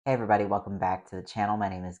Hey everybody, welcome back to the channel. My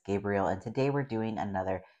name is Gabriel, and today we're doing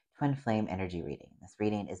another twin flame energy reading. This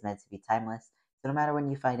reading is meant to be timeless, so no matter when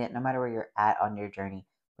you find it, no matter where you're at on your journey,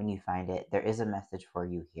 when you find it, there is a message for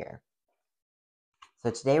you here. So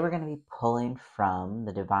today we're going to be pulling from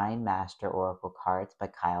the Divine Master Oracle cards by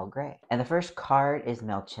Kyle Gray. And the first card is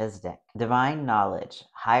Melchizedek. Divine knowledge,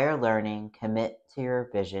 higher learning, commit to your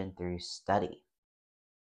vision through study.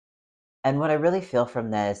 And what I really feel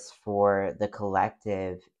from this for the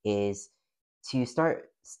collective is to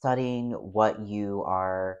start studying what you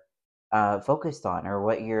are focused on, or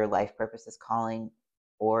what your life purpose is calling.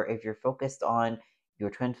 Or if you're focused on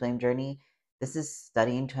your twin flame journey, this is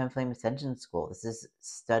studying Twin Flame Ascension School. This is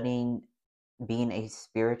studying being a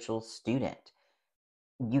spiritual student.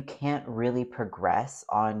 You can't really progress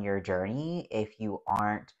on your journey if you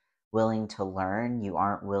aren't willing to learn, you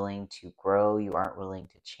aren't willing to grow, you aren't willing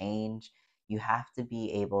to change. You have to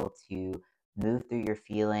be able to move through your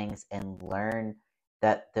feelings and learn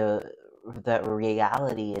that that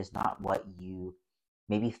reality is not what you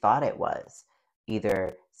maybe thought it was.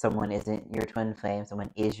 Either someone isn't your twin flame,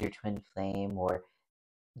 someone is your twin flame, or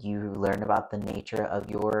you learn about the nature of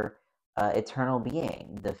your eternal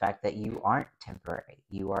being, the fact that you aren't temporary,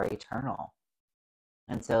 you are eternal.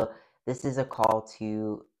 And so this is a call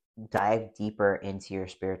to dive deeper into your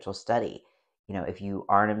spiritual study. You know, if you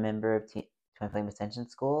aren't a member of Twin Flame Ascension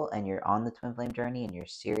School and you're on the twin flame journey and you're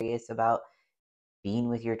serious about being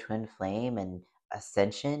with your twin flame and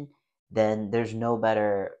ascension, then there's no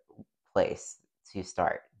better place to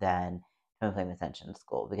start than Twin Flame Ascension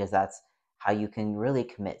School, because that's how you can really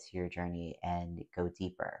commit to your journey and go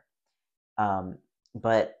deeper.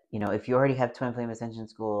 But if you already have Twin Flame Ascension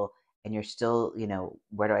School and you're still,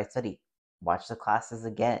 where do I study? Watch the classes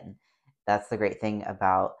again. That's the great thing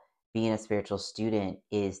about being a spiritual student,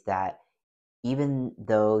 is that even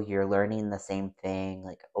though you're learning the same thing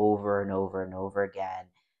like over and over and over again,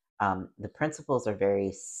 the principles are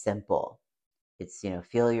very simple. It's,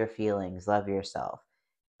 feel your feelings, love yourself.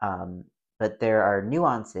 But there are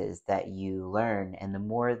nuances that you learn, and the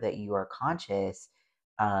more that you are conscious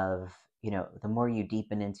of, the more you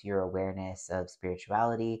deepen into your awareness of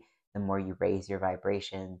spirituality, the more you raise your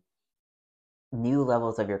vibration, new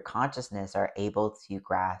levels of your consciousness are able to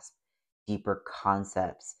grasp deeper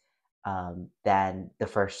concepts than the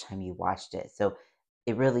first time you watched it. So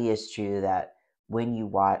it really is true that when you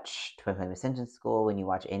watch Twin Flame Ascension School, when you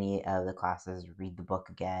watch any of the classes, read the book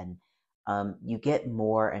again, you get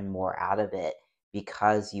more and more out of it,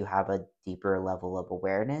 because you have a deeper level of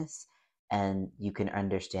awareness and you can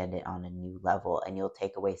understand it on a new level, and you'll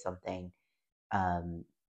take away something um,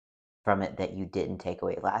 from it that you didn't take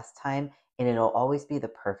away last time. And it'll always be the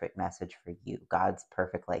perfect message for you. God's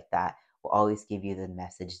perfect like that. Will always give you the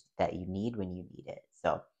message that you need when you need it.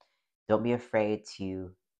 So don't be afraid to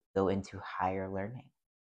go into higher learning.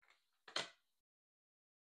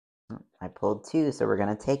 I pulled two, so we're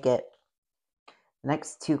going to take it. The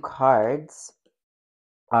next two cards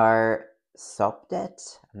are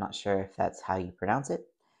Sopdet. I'm not sure if that's how you pronounce it.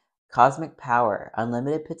 Cosmic Power,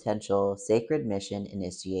 Unlimited Potential, Sacred Mission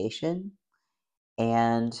Initiation.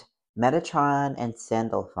 And Metatron and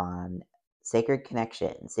Sandalphon, Sacred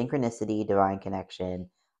Connection, Synchronicity, Divine Connection,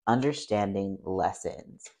 Understanding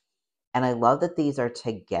Lessons. And I love that these are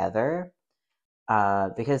together,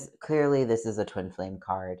 because clearly this is a twin flame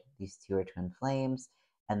card. These two are twin flames.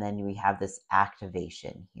 And then we have this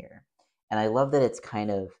activation here. And I love that it's kind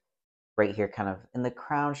of right here, kind of in the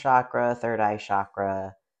crown chakra, third eye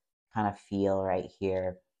chakra kind of feel right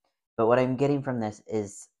here. But what I'm getting from this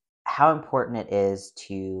is how important it is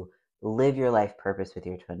to live your life purpose with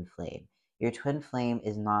your twin flame. Your twin flame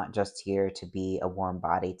is not just here to be a warm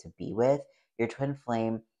body to be with. Your twin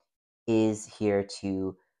flame is here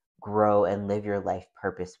to grow and live your life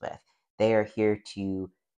purpose with. They are here to,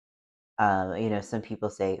 some people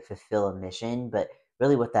say fulfill a mission, but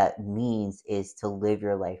really what that means is to live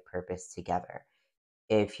your life purpose together.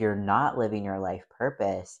 If you're not living your life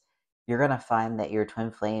purpose, you're going to find that your twin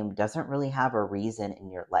flame doesn't really have a reason in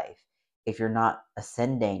your life. If you're not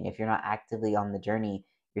ascending, if you're not actively on the journey,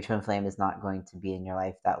 your twin flame is not going to be in your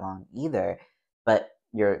life that long either. But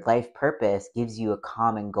your life purpose gives you a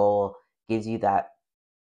common goal, gives you that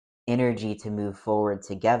energy to move forward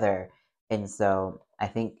together. And so I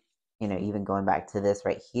think, even going back to this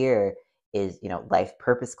right here is, life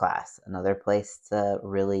purpose class, another place to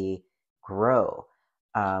really grow.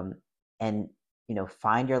 And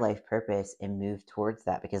find your life purpose and move towards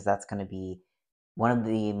that, because that's going to be one of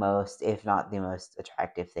the most, if not the most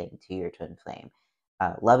attractive thing to your twin flame.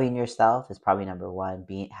 Loving yourself is probably number one,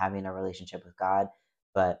 having a relationship with God,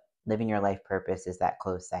 but living your life purpose is that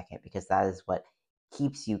close second, because that is what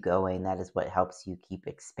keeps you going. That is what helps you keep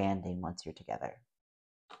expanding once you're together.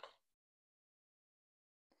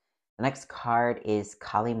 The next card is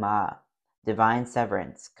Kalima, Divine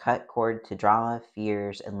Severance, cut cord to drama,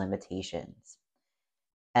 fears, and limitations.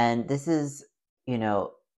 And this is,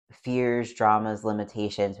 fears, dramas,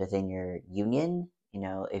 limitations within your union.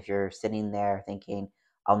 If you're sitting there thinking,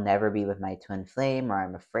 I'll never be with my twin flame, or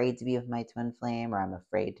I'm afraid to be with my twin flame, or I'm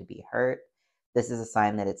afraid to be hurt, this is a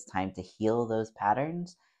sign that it's time to heal those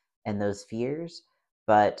patterns and those fears.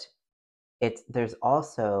 But there's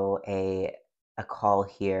also a call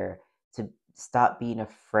here to stop being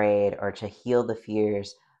afraid, or to heal the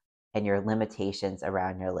fears and your limitations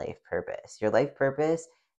around your life purpose. Your life purpose,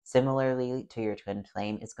 similarly to your twin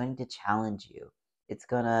flame, is going to challenge you. It's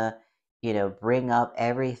going to, bring up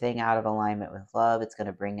everything out of alignment with love. It's going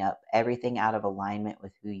to bring up everything out of alignment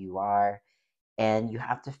with who you are. And you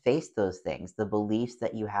have to face those things, the beliefs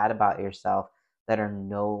that you had about yourself that are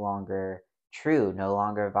no longer true, no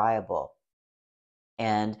longer viable.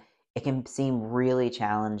 And it can seem really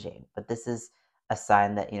challenging, but this is a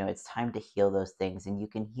sign that, it's time to heal those things. And you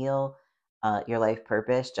can heal your life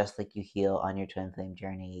purpose just like you heal on your twin flame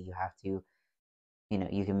journey. You have to,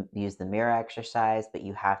 you can use the mirror exercise, but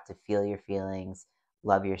you have to feel your feelings,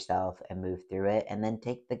 love yourself, and move through it. And then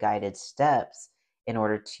take the guided steps in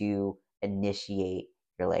order to initiate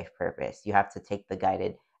your life purpose. You have to take the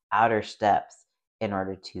guided outer steps in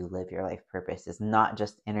order to live your life purpose. It's not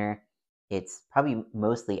just inner. It's probably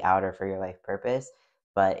mostly outer for your life purpose,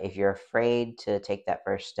 but if you're afraid to take that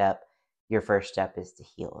first step, your first step is to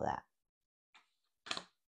heal that.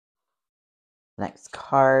 Next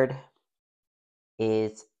card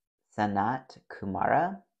is Sanat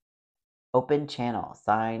Kumara, Open Channel,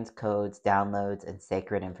 Signs, Codes, Downloads, and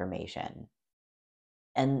Sacred Information.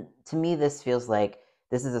 And to me, this feels like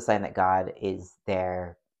this is a sign that God is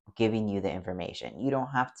there giving you the information. You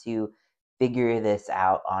don't have to figure this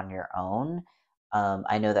out on your own.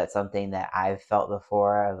 I know that's something that I've felt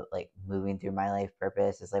before, of like moving through my life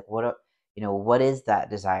purpose. Is like, what is that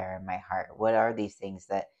desire in my heart? What are these things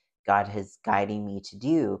that God is guiding me to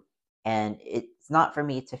do? And it's not for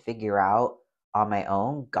me to figure out on my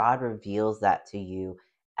own. God reveals that to you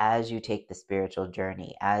as you take the spiritual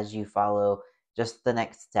journey, as you follow just the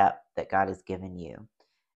next step that God has given you.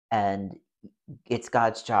 And it's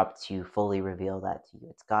God's job to fully reveal that to you.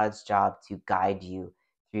 It's God's job to guide you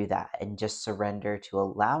through that, and just surrender to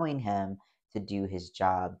allowing Him to do His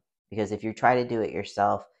job. Because if you try to do it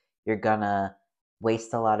yourself, you're gonna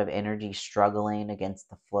waste a lot of energy struggling against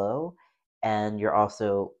the flow, and you're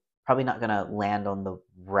also probably not gonna land on the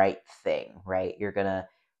right thing, right? You're gonna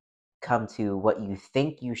come to what you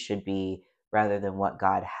think you should be rather than what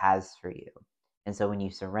God has for you. And so when you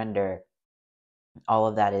surrender, all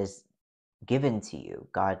of that is given to you.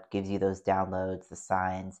 God gives you those downloads, the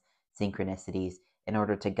signs, synchronicities in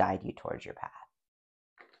order to guide you towards your path.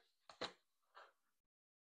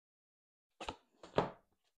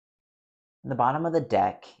 The bottom of the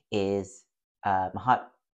deck is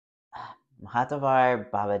Mahatavar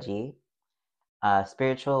Babaji,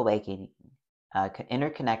 Spiritual Awakening,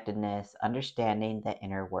 Interconnectedness, Understanding the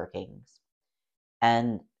Inner Workings.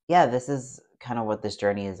 And yeah, this is kind of what this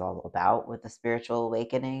journey is all about with the spiritual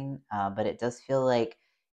awakening. But it does feel like,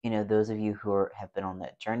 those of you who have been on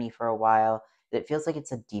that journey for a while, it feels like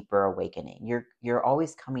it's a deeper awakening. You're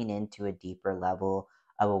always coming into a deeper level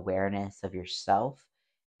of awareness of yourself.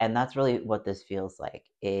 And that's really what this feels like,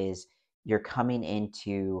 is you're coming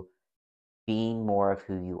into being more of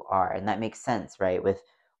who you are. And that makes sense, right? With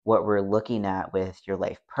what we're looking at with your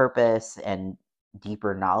life purpose and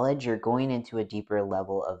deeper knowledge, you're going into a deeper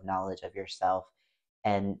level of knowledge of yourself.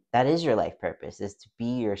 And that is your life purpose, is to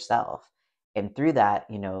be yourself. And through that,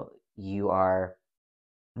 you are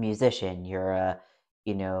a musician, you're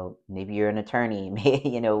maybe you're an attorney,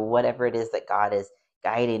 whatever it is that God is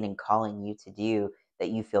guiding and calling you to do that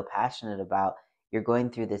you feel passionate about, you're going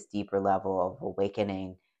through this deeper level of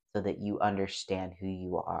awakening so that you understand who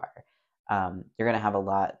you are. You're going to have a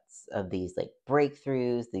lot of these like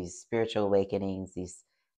breakthroughs, these spiritual awakenings, these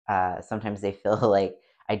sometimes they feel like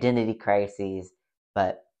identity crises,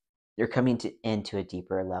 but you're coming into a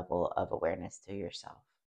deeper level of awareness to yourself.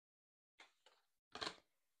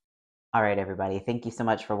 All right, everybody, thank you so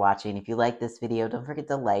much for watching. If you like this video, don't forget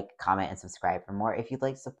to like, comment, and subscribe for more. If you'd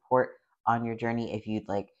like support on your journey, if you'd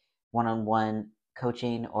like one-on-one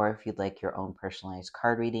coaching, or if you'd like your own personalized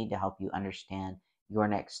card reading to help you understand your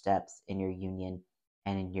next steps in your union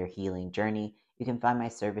and in your healing journey, you can find my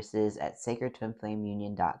services at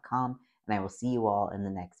SacredTwinFlameUnion.com, and I will see you all in the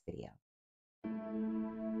next video.